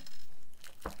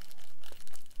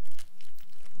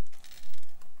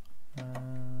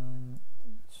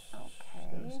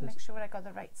 Okay, make sure I got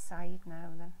the right side now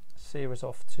then. Sarah's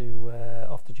off to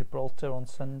Gibraltar on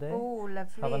Sunday. Oh,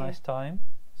 lovely. Have a nice time,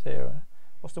 Sarah.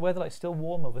 What's the weather like? It's still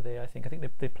warm over there, I think. I think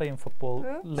they're playing football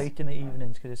late in the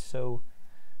evenings because it's so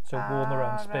warm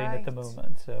around Spain at the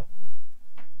moment. So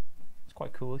it's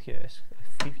quite cool here.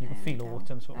 You can feel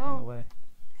autumn sort of on the way.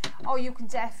 Oh, you can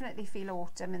definitely feel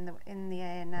autumn in the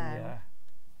air now. Yeah.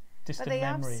 Distant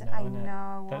memory now, I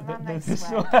know.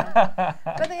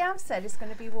 But they have said it's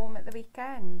going to be warm at the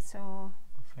weekend, so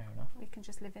fair enough. We can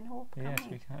just live in hope. Yes,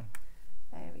 we can.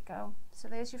 There we go. So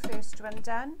there's your first one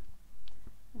done.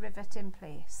 Rivet in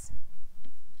place.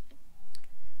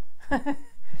 It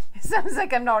sounds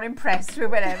like I'm not impressed with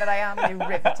whatever I am in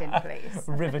rivet in place.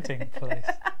 Riveting place.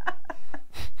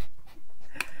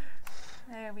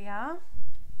 There we are.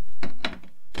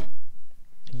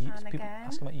 People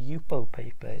ask about Yupo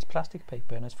paper. It's plastic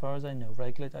paper, and as far as I know,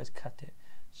 regular dies cut it,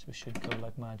 so it should go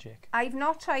like magic. I've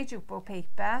not tried Yupo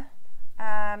paper,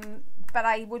 but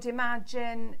I would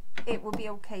imagine it would be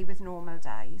okay with normal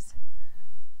dies.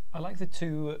 I like the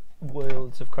two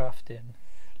worlds of crafting,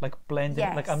 like blending.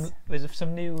 Yes. Like there's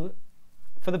some new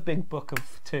for the big book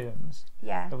of terms.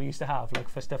 Yeah. That we used to have, like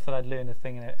for stuff that I'd learn a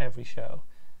thing in every show.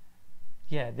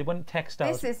 Yeah, they went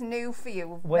textiles. This is new for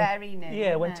you, very new.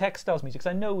 Yeah, when textiles music,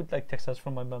 because I know like textiles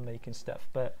from my mum making stuff,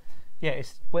 but yeah,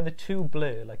 it's when the two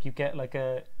blur, like you get like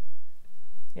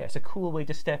it's a cool way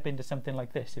to step into something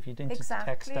like this if you're into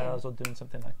textiles or doing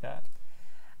something like that.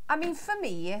 I mean, for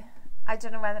me, I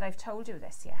don't know whether I've told you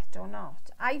this yet or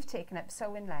not. I've taken up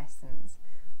sewing lessons,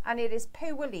 and it is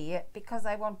purely because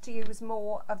I want to use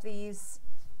more of these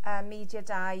media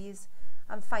dies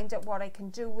and find out what I can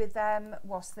do with them,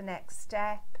 what's the next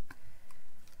step.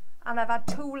 And I've had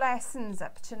 2 lessons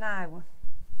up to now.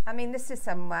 I mean, this is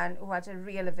someone who had a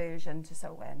real aversion to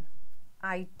sewing.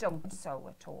 I don't sew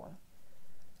at all.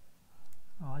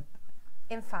 Oh,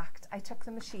 in fact, I took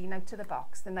the machine out of the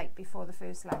box the night before the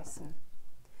first lesson.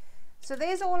 So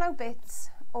there's all our bits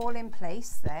all in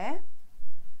place there.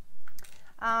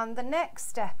 And the next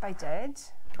step I did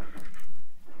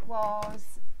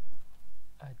was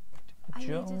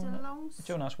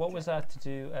Joan asked, what was that to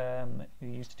do? You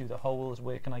used to do the holes.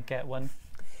 Where can I get one?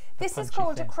 This is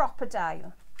called a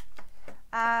crocodile.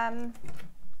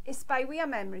 It's by We Are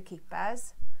Memory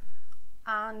Keepers,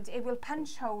 and it will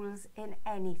punch holes in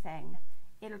anything.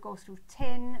 It'll go through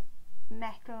tin,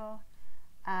 metal,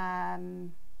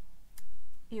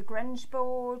 your grunge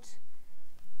board,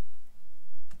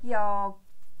 your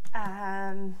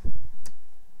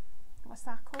what's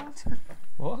that called?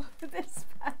 What? This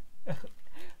one.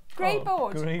 Grey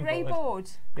board. Grey board.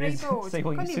 Say what Couldn't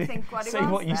you even see. think what it Say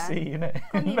was what you then. see, innit?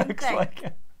 Couldn't even Looks think.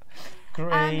 like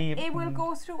grey. It will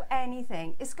go through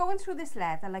anything. It's going through this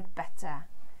leather like butter.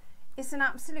 It's an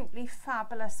absolutely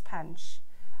fabulous punch.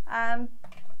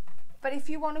 But if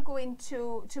you want to go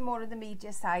into more of the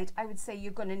media side, I would say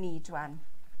you're going to need one.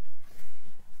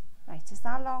 Right, is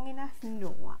that long enough?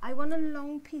 No. I want a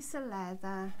long piece of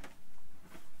leather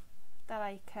that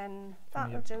I can...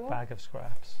 That'll do. Bag of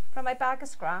scraps. From my bag of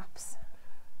scraps.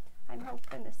 I'm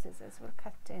hoping the scissors will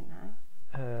cut in now.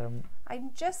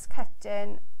 I'm just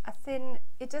cutting a thin...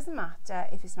 It doesn't matter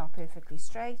if it's not perfectly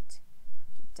straight.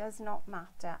 It does not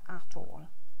matter at all.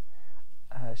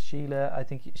 Sheila, I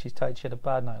think she had a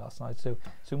bad night last night, so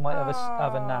we might have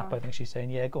a nap. I think she's saying,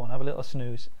 yeah, go on, have a little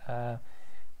snooze. Take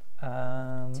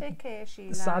care, Sheila.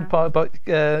 The sad part about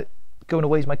going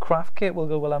away is my craft kit. We'll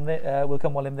come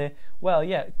while I'm there. Well,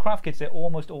 yeah, craft kits, they're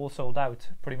almost all sold out,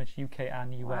 pretty much UK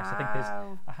and US. Wow. I think there's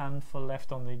a handful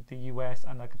left on the US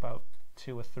and like about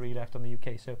 2 or 3 left on the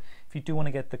UK. So if you do want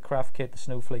to get the craft kit, the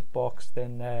snowflake box,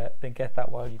 then get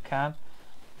that while you can.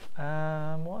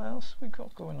 What else we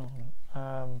got going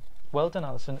on? Well done,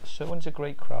 Alison. Sewing's a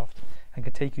great craft and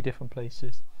can take you different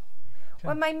places.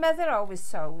 Well, my mother always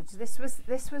sewed. This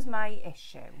was my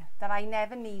issue, that I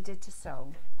never needed to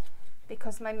sew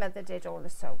because my mother did all the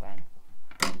sewing.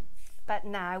 But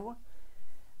now,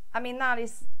 I mean, that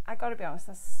is, I got to be honest,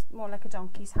 that's more like a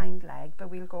donkey's hind leg, but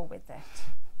we'll go with it.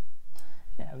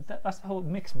 Yeah, that's the whole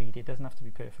mixed media. It doesn't have to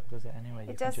be perfect, does it? Anyway,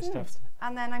 It doesn't.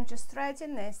 And then I'm just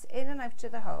threading this in and out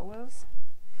of the holes.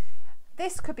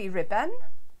 This could be ribbon.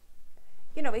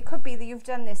 You know, it could be that you've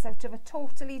done this out of a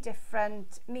totally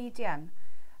different medium.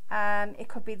 It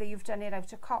could be that you've done it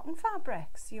out of cotton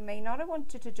fabrics. You may not have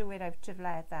wanted to do it out of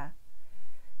leather.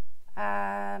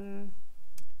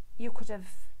 You could have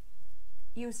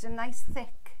used a nice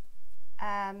thick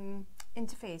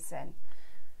interfacing.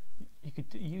 You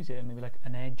could use it maybe like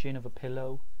an edging of a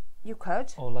pillow. You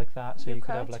could. Or like that, so you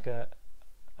could have like a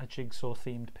jigsaw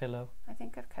themed pillow. I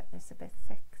think I've cut this a bit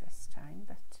thick this time,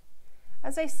 but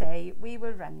as I say, we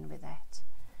will run with it.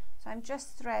 So I'm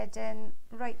just threading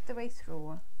right the way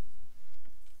through.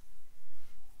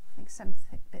 I think some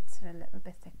bits are a little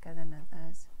bit thicker than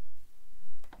others.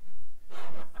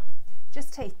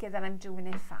 Just take it that I'm doing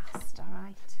it fast, all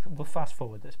right? We'll fast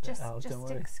forward this bit. Just don't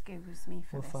worry. excuse me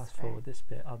for this. We'll fast forward this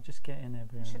bit. I'll just get in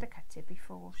every should have cut it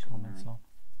before, comments on.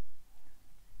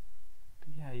 But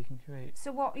yeah, you can create.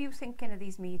 So what are you thinking of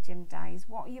these medium dies?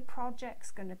 What are your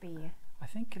projects going to be? I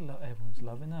think everyone's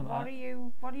loving them. What are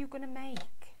you going to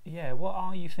make? Yeah, what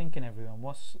are you thinking, everyone?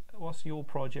 What's your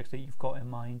projects that you've got in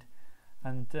mind?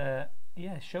 And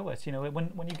yeah, show us. You know,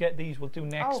 when you get these, we'll do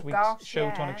next week's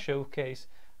Tonic Showcase.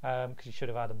 Because you should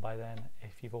have had them by then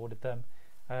if you've ordered them.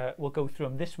 We'll go through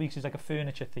them. This week's is like a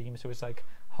furniture theme, so it's like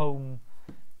home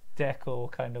decor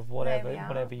kind of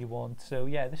whatever you want. So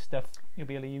yeah, this stuff, you'll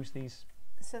be able to use these.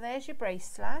 So there's your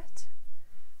bracelet.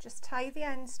 Just tie the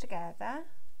ends together.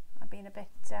 I've been a bit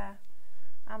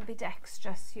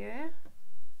ambidextrous here.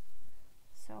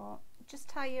 So just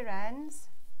tie your ends.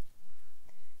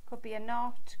 Could be a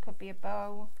knot, could be a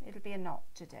bow. It'll be a knot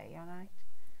today, alright?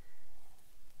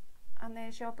 And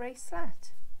there's your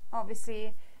bracelet.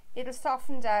 Obviously, it'll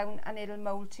soften down and it'll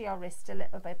mould to your wrist a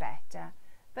little bit better.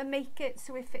 But make it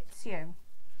so it fits you.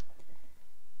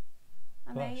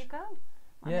 And there you go.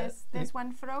 And yeah, there's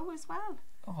one for O as well.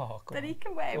 Oh, that he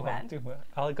can wear one.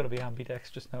 I've got to be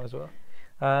ambidextrous now as well.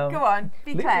 Go on,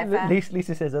 be clever.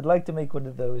 Lisa says, I'd like to make one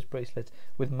of those bracelets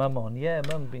with Mum on. Yeah,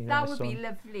 Mum being that would be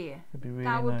lovely. It'd be really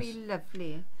that would be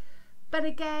lovely. But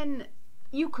again,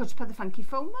 you could put the funky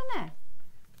foam on it.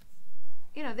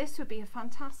 You know, this would be a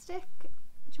fantastic.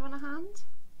 Do you want a hand?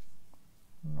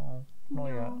 No, not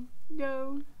yet.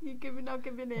 No, you're not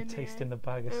giving in. Tasting the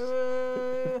bag of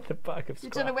the bag of scraps. You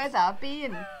don't know where that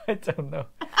been? I don't know.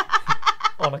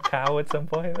 On a cow at some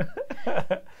point.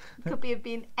 Could be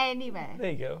been anywhere.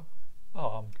 There you go.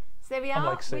 Oh, so there we are. I'm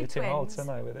like Sir Tim Holtz, am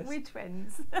I, with this? We're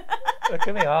twins. Look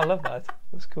at me. I love that.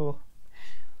 That's cool.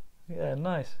 Yeah,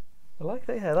 nice. I like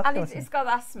that. Yeah, and it's got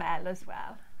that smell as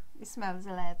well. It smells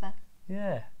of leather.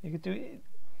 Yeah, you could do it.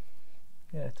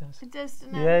 Yeah, it does. It does,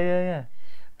 doesn't it? Yeah.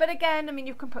 But again, I mean,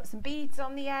 you can put some beads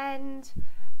on the end.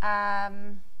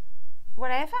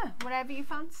 Whatever you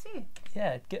fancy.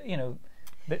 Yeah, you know,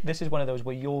 this is one of those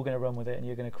where you're going to run with it and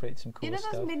you're going to create some cool stuff.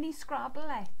 You know those mini Scrabble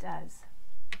letters?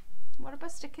 What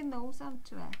about sticking those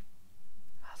onto it?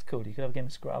 That's cool. You could have a game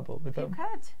of Scrabble with them.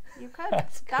 You could.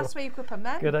 That's cool. That's where you could put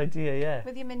them. Good idea, yeah.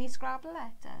 With your mini Scrabble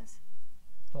letters.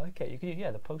 I like it. You could, yeah,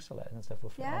 the poster letters and stuff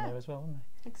will fit on there as well, wouldn't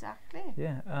they? Exactly.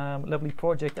 Yeah. Lovely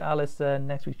project, Alice.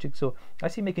 Next week's Jigsaw. I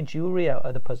see making jewellery out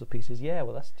of the puzzle pieces. Yeah,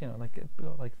 well, that's, you know,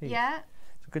 like these. Yeah.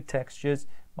 So good textures.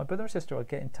 My brother and sister are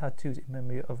getting tattoos in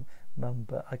memory of Mum,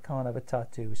 but I can't have a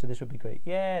tattoo, so this would be great.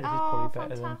 Yeah, this is probably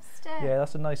better fantastic. than. Yeah,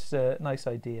 that's a nice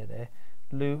idea there.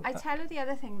 Lou. I tell you the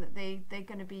other thing that they're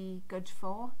going to be good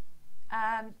for.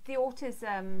 The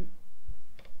autism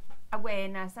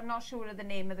awareness. I'm not sure of the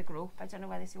name of the group. I don't know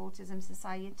whether it's the Autism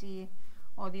Society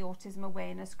or the Autism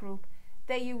Awareness Group.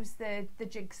 They use the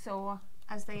jigsaw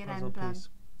as their emblem. Piece.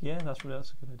 Yeah, that's a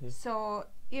good idea. So,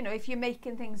 you know, if you're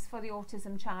making things for the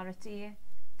autism charity,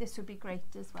 this would be great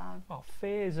as well. Oh,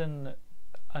 fairs and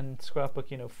scrapbook,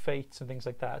 you know, fates and things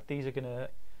like that. These are gonna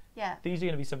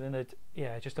be something that,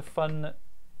 yeah, just a fun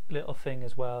little thing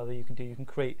as well that you can do. You can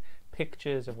create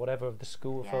pictures of whatever, of the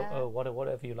school photo,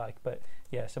 whatever you like. But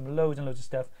yeah, some loads and loads of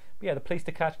stuff. But yeah, the place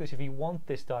to catch this if you want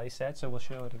this die set. So we'll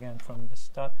show it again from the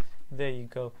start. There you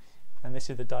go. And this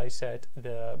is the die set,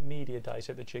 the media die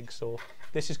set, the Jigsaw.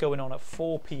 This is going on at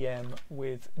 4 p.m.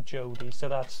 with Jodie. So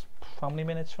that's how many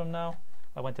minutes from now?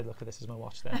 I went to look at this as my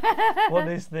watch then.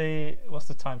 What's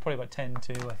the time? Probably about 10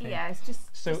 to, I think. Yeah, it's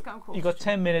just gone close. You got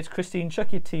 10 minutes. Christine,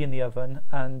 chuck your tea in the oven,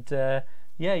 and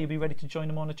yeah, you'll be ready to join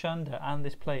them on a chanda and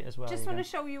this plate as well. Just want to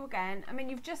show you again. I mean,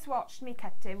 you've just watched me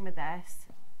cutting with this,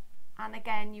 and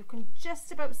again, you can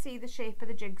just about see the shape of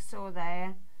the jigsaw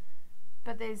there,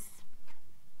 but it's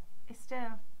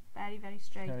still very, very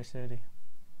straight. Very sturdy.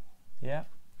 Yeah.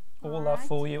 All that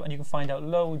for you, and you can find out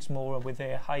loads more with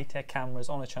their high-tech cameras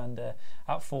on a chanda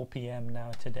at 4 p.m.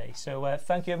 now today. So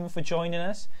thank you everyone for joining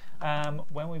us.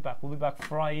 When we'll be back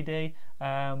Friday,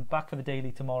 back for the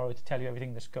daily tomorrow to tell you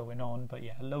everything that's going on. But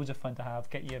yeah, loads of fun to have.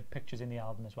 Get your pictures in the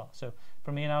album as well. So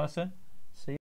from me and Alison, see you.